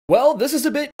Well, this is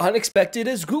a bit unexpected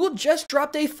as Google just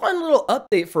dropped a fun little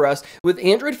update for us with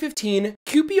Android 15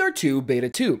 QPR2 Beta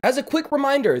 2. As a quick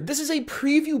reminder, this is a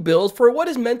preview build for what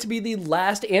is meant to be the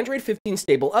last Android 15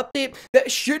 stable update that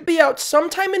should be out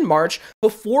sometime in March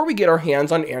before we get our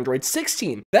hands on Android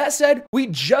 16. That said, we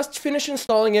just finished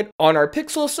installing it on our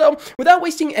Pixel, so without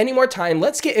wasting any more time,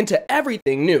 let's get into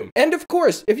everything new. And of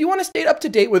course, if you want to stay up to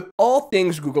date with all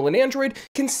things Google and Android,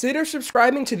 consider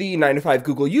subscribing to the 9 to 5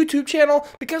 Google YouTube channel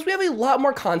because we have a lot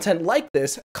more content like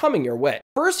this coming your way.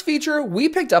 First feature we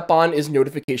picked up on is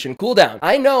notification cooldown.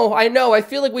 I know, I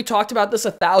feel like we talked about this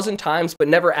 1,000 times but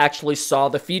never actually saw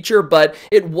the feature, but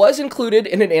it was included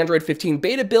in an Android 15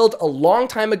 beta build a long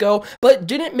time ago, but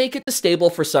didn't make it to stable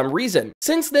for some reason.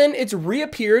 Since then, it's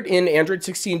reappeared in Android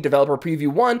 16 Developer Preview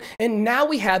 1, and now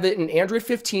we have it in Android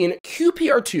 15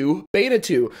 QPR2 Beta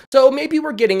 2, so maybe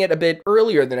we're getting it a bit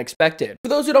earlier than expected. For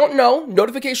those who don't know,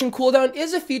 notification cooldown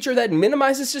is a feature that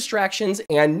minimizes distractions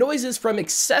and noises from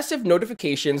excessive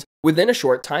notifications within a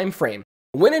short time frame.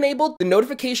 When enabled, the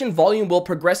notification volume will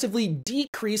progressively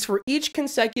decrease for each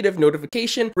consecutive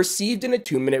notification received in a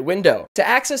 2-minute window. To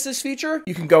access this feature,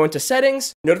 you can go into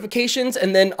Settings, Notifications,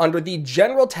 and then under the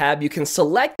General tab, you can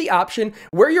select the option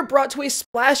where you're brought to a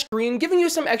splash screen giving you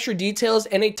some extra details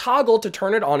and a toggle to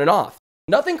turn it on and off.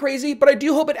 Nothing crazy, but I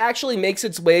do hope it actually makes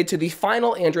its way to the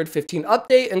final Android 15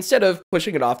 update instead of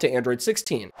pushing it off to Android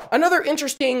 16. Another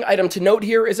interesting item to note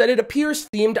here is that it appears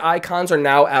themed icons are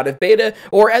now out of beta,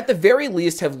 or at the very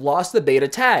least have lost the beta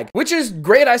tag, which is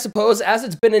great, I suppose, as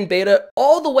it's been in beta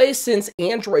all the way since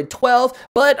Android 12,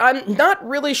 but I'm not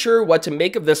really sure what to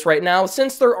make of this right now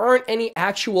since there aren't any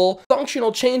actual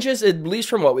functional changes, at least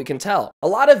from what we can tell. A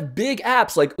lot of big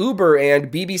apps like Uber and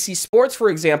BBC Sports, for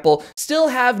example, still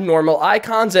have normal icons,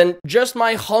 and just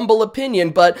my humble opinion,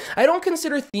 but I don't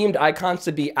consider themed icons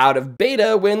to be out of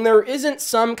beta when there isn't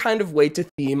some kind of way to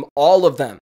theme all of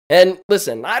them. And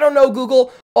listen, I don't know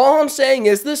Google, all I'm saying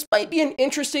is this might be an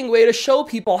interesting way to show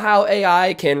people how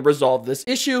AI can resolve this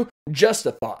issue. Just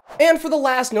a thought. And for the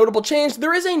last notable change,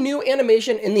 there is a new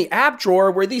animation in the app drawer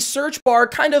where the search bar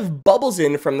kind of bubbles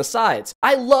in from the sides.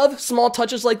 I love small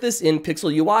touches like this in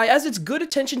Pixel UI as it's good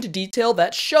attention to detail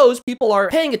that shows people are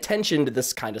paying attention to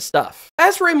this kind of stuff.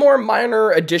 As for a more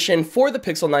minor addition for the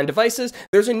Pixel 9 devices,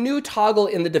 there's a new toggle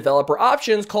in the developer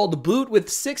options called Boot with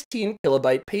 16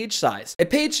 kilobyte page size. A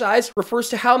page size refers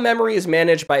to how memory is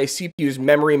managed by a CPU's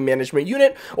memory management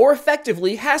unit, or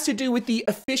effectively has to do with the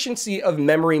efficiency of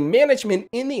memory management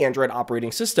in the Android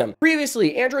operating system.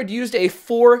 Previously, Android used a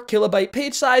 4 kilobyte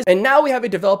page size, and now we have a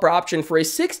developer option for a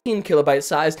 16 kilobyte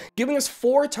size, giving us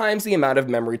 4 times the amount of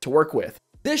memory to work with.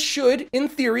 This should, in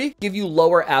theory, give you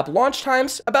lower app launch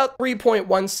times, about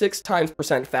 3.16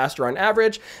 times faster on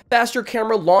average, faster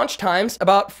camera launch times,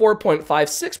 about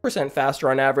 4.56%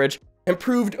 faster on average,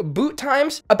 improved boot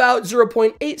times, about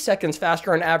 0.8 seconds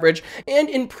faster on average,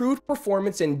 and improved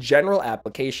performance in general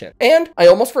application. And I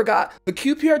almost forgot, the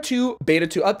QPR2 Beta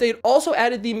 2 update also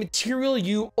added the Material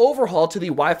U overhaul to the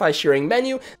Wi-Fi sharing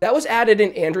menu that was added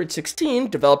in Android 16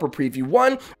 Developer Preview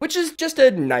 1, which is just a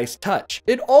nice touch.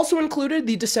 It also included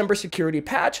the December security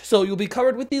patch, so you'll be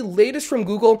covered with the latest from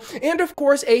Google, and of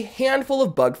course a handful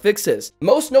of bug fixes.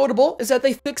 Most notable is that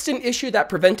they fixed an issue that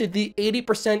prevented the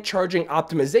 80% charging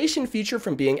optimization feature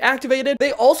from being activated.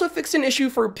 They also fixed an issue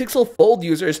for Pixel Fold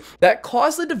users that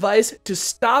caused the device to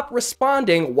stop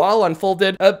responding while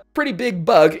unfolded, a pretty big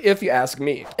bug if you ask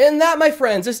me. And that, my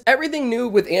friends, is everything new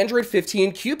with Android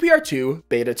 15 QPR2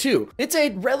 Beta 2. It's a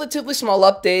relatively small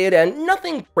update and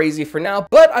nothing crazy for now,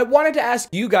 but I wanted to ask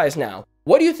you guys now,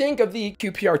 what do you think of the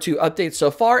QPR2 update so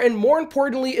far, and more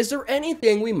importantly, is there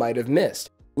anything we might have missed?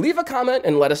 Leave a comment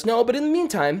and let us know, but in the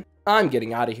meantime, I'm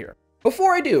getting out of here.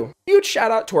 Before I do, huge shout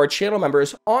out to our channel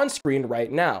members on screen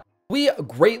right now. We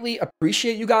greatly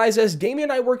appreciate you guys as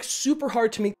Damien and I work super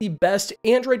hard to make the best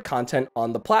Android content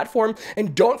on the platform,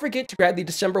 and don't forget to grab the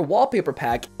December wallpaper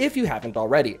pack if you haven't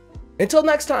already. Until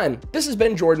next time, this has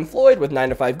been Jordan Floyd with 9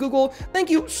 to 5 Google. Thank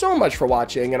you so much for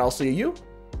watching, and I'll see you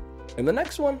in the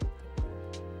next one.